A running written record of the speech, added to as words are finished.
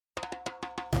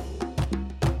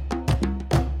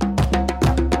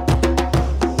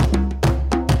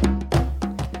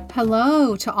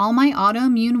Hello to all my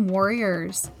autoimmune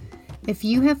warriors. If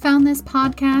you have found this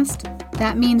podcast,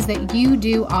 that means that you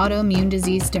do autoimmune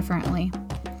disease differently.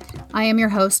 I am your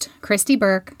host, Christy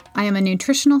Burke. I am a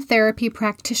nutritional therapy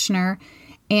practitioner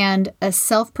and a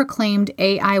self-proclaimed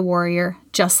AI warrior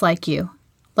just like you.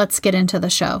 Let's get into the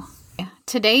show.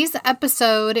 Today's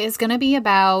episode is going to be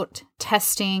about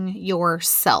testing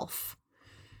yourself,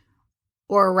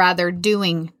 or rather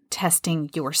doing testing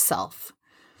yourself.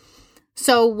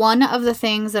 So one of the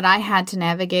things that I had to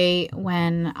navigate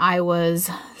when I was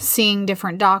seeing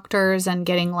different doctors and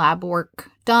getting lab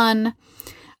work done,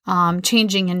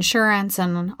 changing insurance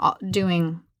and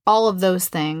doing all of those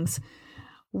things,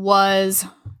 was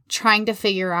trying to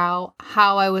figure out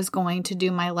how I was going to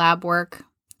do my lab work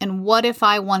and what if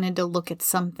I wanted to look at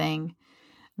something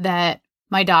that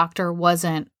my doctor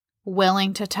wasn't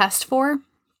willing to test for.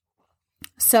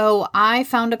 So I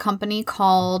found a company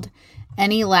called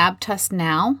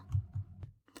AnyLabTestNow.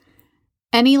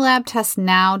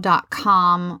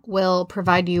 AnyLabTestNow.com will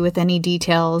provide you with any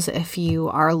details if you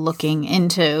are looking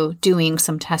into doing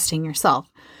some testing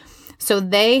yourself. So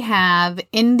they have,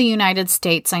 in the United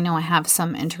States, I know I have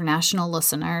some international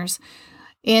listeners.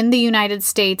 In the United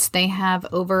States, they have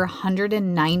over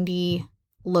 190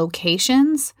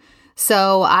 locations.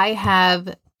 So I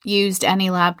have used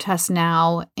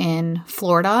AnyLabTestNow in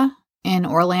Florida, in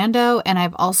Orlando, and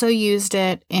I've also used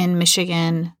it in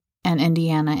Michigan and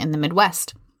Indiana in the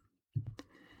Midwest.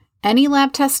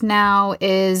 AnyLabTestNow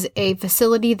is a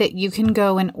facility that you can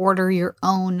go and order your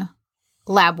own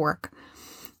lab work.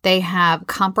 They have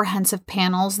comprehensive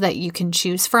panels that you can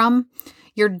choose from.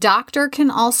 Your doctor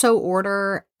can also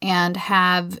order and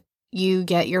have you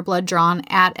get your blood drawn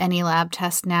at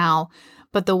AnyLabTestNow,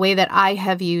 but the way that I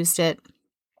have used it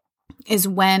is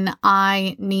when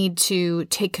I need to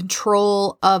take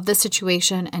control of the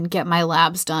situation and get my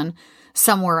labs done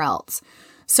somewhere else.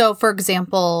 So, for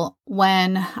example,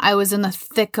 when I was in the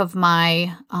thick of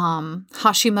my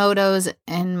Hashimoto's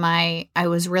and I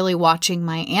was really watching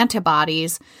my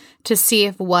antibodies to see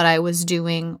if what I was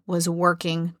doing was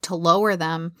working to lower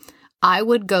them, I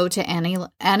would go to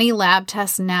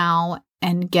AnyLabTestNow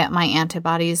and get my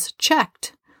antibodies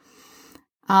checked.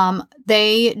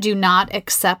 They do not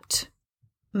accept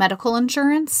medical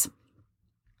insurance,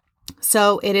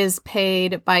 so it is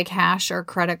paid by cash or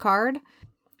credit card.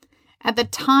 At the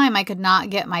time, I could not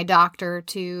get my doctor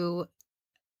to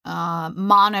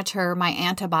monitor my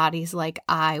antibodies like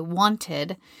I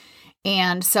wanted,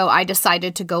 and so I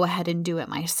decided to go ahead and do it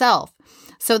myself.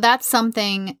 So that's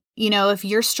something, if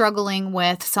you're struggling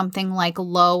with something like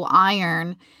low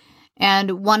iron,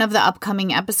 and one of the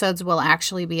upcoming episodes will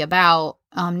actually be about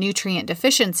nutrient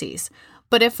deficiencies.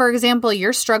 But if, for example,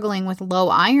 you're struggling with low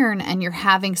iron and you're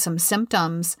having some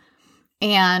symptoms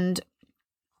and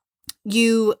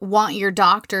you want your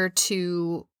doctor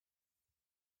to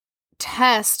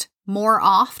test more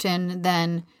often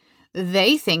than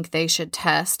they think they should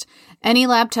test,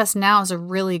 AnyLabTestNow is a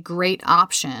really great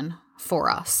option for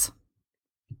us.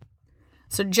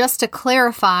 So just to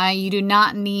clarify, you do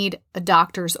not need a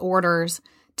doctor's orders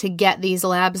to get these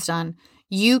labs done.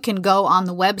 You can go on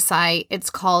the website. It's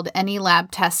called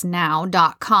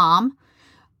AnyLabTestNow.com.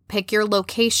 Pick your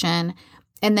location,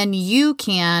 and then you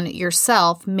can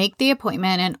yourself make the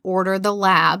appointment and order the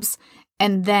labs,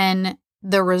 and then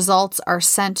the results are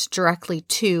sent directly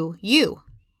to you.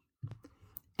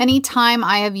 Anytime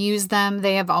I have used them,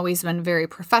 they have always been very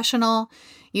professional.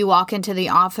 You walk into the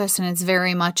office, and it's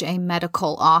very much a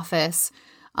medical office.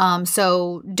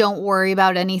 So don't worry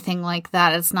about anything like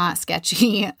that. It's not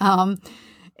sketchy.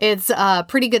 It's a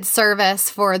pretty good service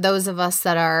for those of us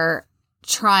that are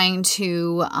trying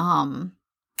to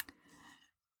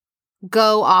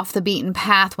go off the beaten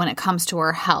path when it comes to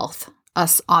our health,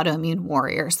 us autoimmune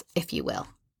warriors, if you will.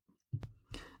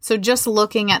 So just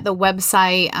looking at the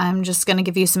website, I'm just going to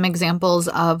give you some examples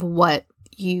of what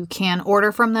you can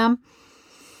order from them.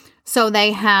 So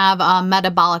they have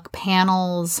metabolic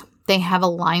panels. They have a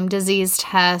Lyme disease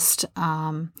test,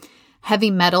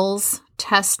 heavy metals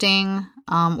testing,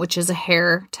 which is a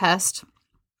hair test.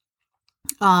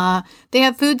 They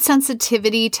have food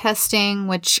sensitivity testing,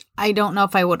 which I don't know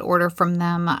if I would order from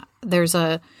them. There's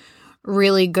a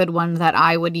really good one that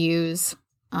I would use.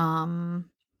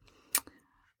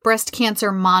 Breast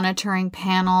cancer monitoring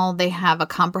panel. They have a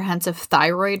comprehensive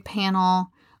thyroid panel,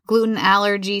 gluten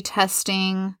allergy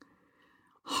testing,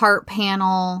 heart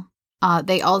panel.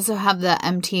 They also have the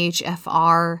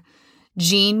MTHFR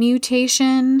gene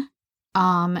mutation.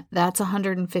 That's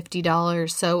 $150.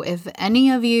 So if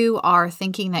any of you are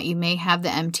thinking that you may have the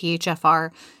MTHFR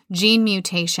gene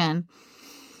mutation,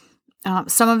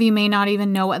 some of you may not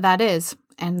even know what that is.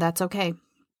 and that's okay.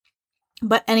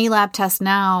 But any lab test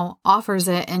now offers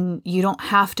it, and you don't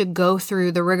have to go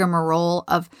through the rigmarole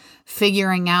of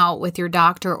figuring out with your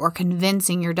doctor or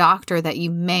convincing your doctor that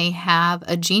you may have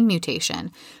a gene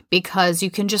mutation, because you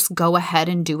can just go ahead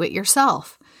and do it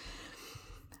yourself.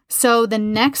 So the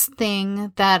next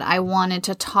thing that I wanted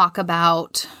to talk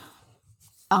about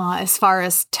as far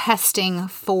as testing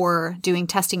for doing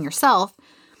testing yourself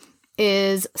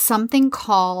is something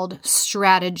called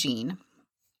Stratagene.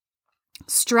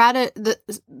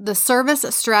 The service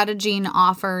Stratagene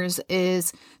offers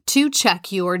is to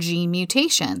check your gene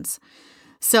mutations.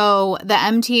 So the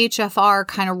MTHFR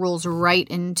kind of rolls right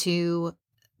into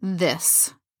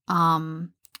this.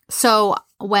 So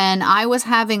when I was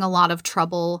having a lot of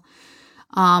trouble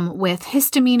with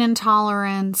histamine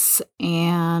intolerance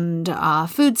and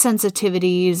food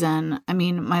sensitivities, and I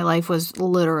mean, my life was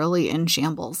literally in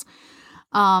shambles,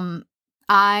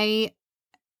 I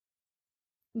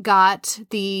got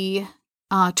the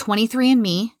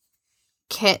 23andMe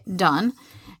kit done,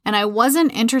 and I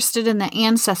wasn't interested in the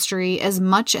ancestry as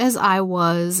much as I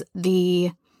was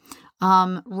the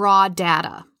raw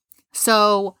data.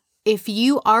 So if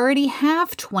you already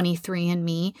have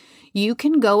 23andMe, you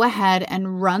can go ahead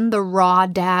and run the raw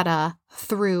data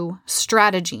through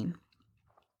Stratagene.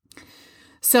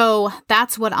 So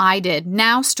that's what I did.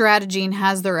 Now Stratagene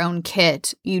has their own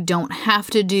kit. You don't have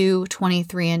to do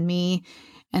 23andMe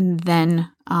and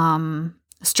then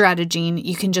Stratagene.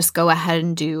 You can just go ahead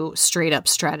and do straight up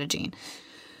Stratagene.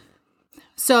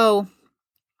 So,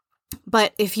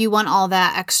 but if you want all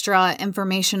that extra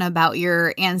information about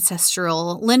your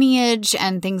ancestral lineage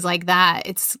and things like that,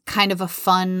 it's kind of a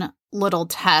fun little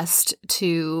test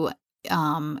to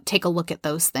take a look at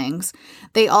those things.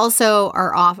 They also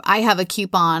are off. I have a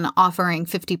coupon offering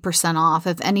 50% off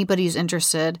if anybody's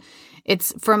interested.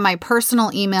 It's from my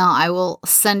personal email. I will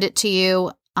send it to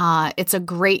you. It's a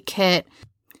great kit.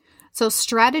 So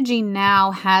Stratagene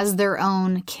now has their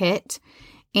own kit,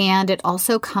 and it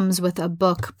also comes with a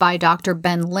book by Dr.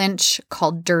 Ben Lynch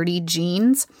called Dirty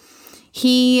Genes.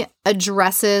 He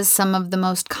addresses some of the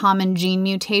most common gene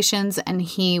mutations, and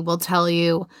he will tell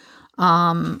you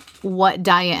what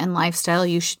diet and lifestyle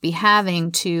you should be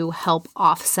having to help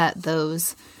offset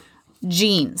those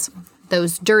genes,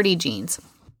 those dirty genes.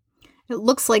 It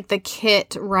looks like the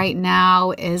kit right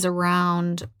now is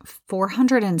around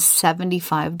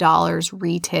 $475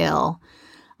 retail.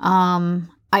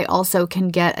 I also can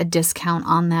get a discount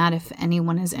on that if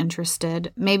anyone is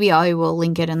interested. Maybe I will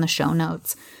link it in the show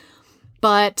notes.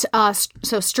 But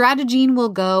so Stratagene will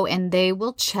go and they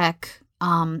will check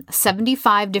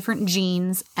 75 different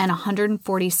genes and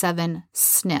 147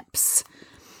 SNPs.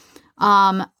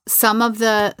 Some of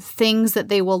the things that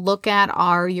they will look at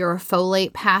are your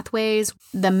folate pathways,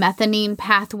 the methionine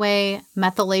pathway,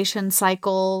 methylation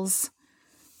cycles,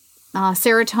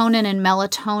 serotonin and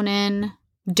melatonin,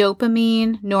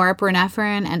 dopamine,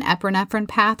 norepinephrine and epinephrine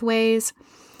pathways,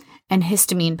 and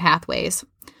histamine pathways.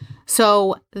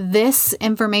 So this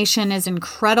information is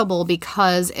incredible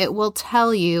because it will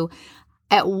tell you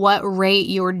at what rate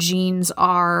your genes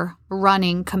are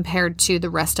running compared to the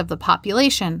rest of the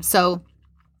population. So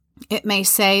it may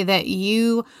say that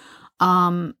your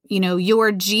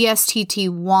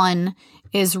GSTT1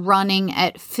 is running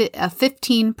at a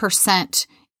 15%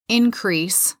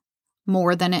 increase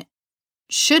more than it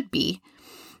should be.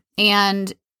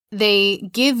 And they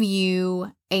give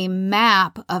you a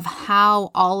map of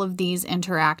how all of these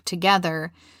interact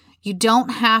together. You don't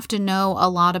have to know a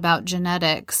lot about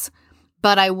genetics,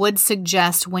 but I would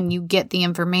suggest when you get the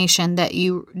information that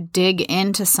you dig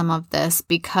into some of this,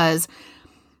 because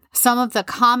some of the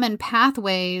common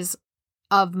pathways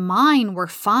of mine were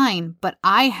fine, but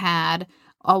I had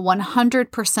a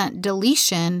 100%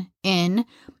 deletion in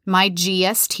my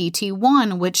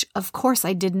GSTT1, which of course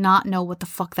I did not know what the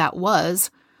fuck that was.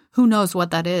 Who knows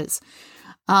what that is?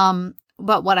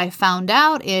 But what I found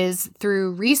out is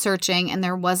through researching, and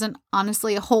there wasn't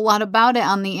honestly a whole lot about it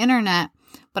on the internet,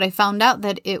 but I found out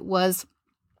that it was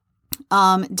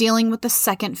dealing with the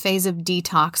second phase of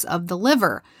detox of the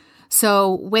liver.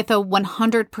 So with a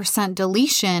 100%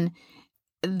 deletion,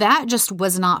 that just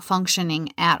was not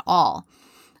functioning at all.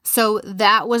 So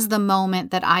that was the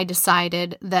moment that I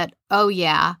decided that, oh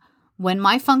yeah, when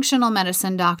my functional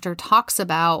medicine doctor talks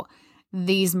about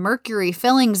these mercury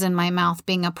fillings in my mouth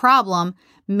being a problem,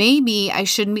 maybe I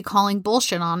shouldn't be calling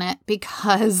bullshit on it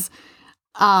because,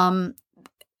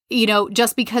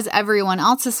 just because everyone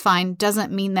else is fine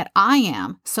doesn't mean that I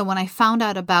am. So when I found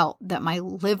out about that my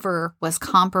liver was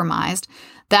compromised,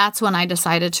 that's when I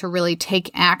decided to really take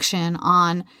action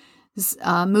on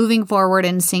moving forward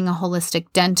and seeing a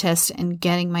holistic dentist and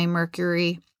getting my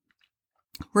mercury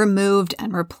removed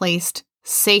and replaced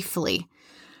safely.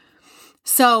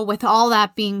 So with all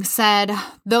that being said,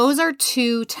 those are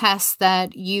 2 tests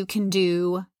that you can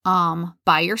do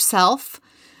by yourself.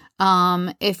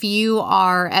 If you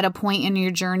are at a point in your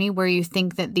journey where you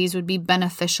think that these would be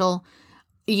beneficial,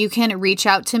 you can reach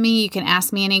out to me. You can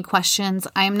ask me any questions.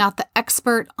 I am not the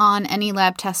expert on any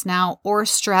lab tests now or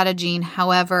Stratagene.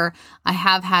 However, I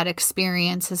have had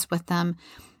experiences with them.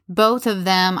 Both of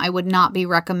them I would not be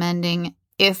recommending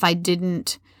if I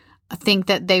didn't think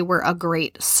that they were a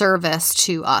great service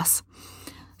to us.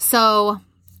 So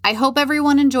I hope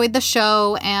everyone enjoyed the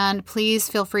show, and please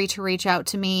feel free to reach out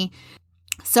to me.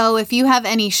 So if you have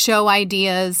any show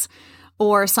ideas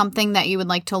or something that you would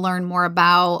like to learn more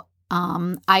about,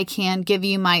 I can give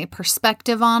you my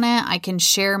perspective on it. I can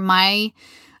share my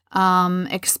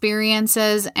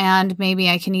experiences, and maybe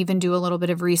I can even do a little bit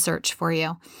of research for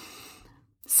you.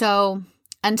 So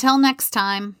until next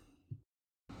time.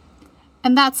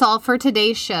 And that's all for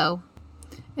today's show.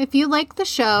 If you like the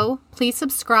show, please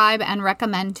subscribe and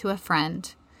recommend to a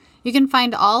friend. You can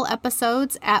find all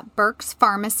episodes at Burk's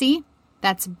Pharmacy.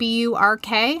 That's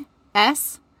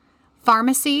BURKS,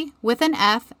 pharmacy with an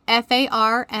F,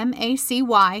 FARMACY.com,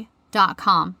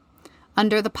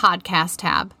 under the podcast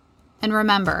tab. And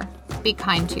remember, be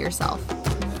kind to yourself.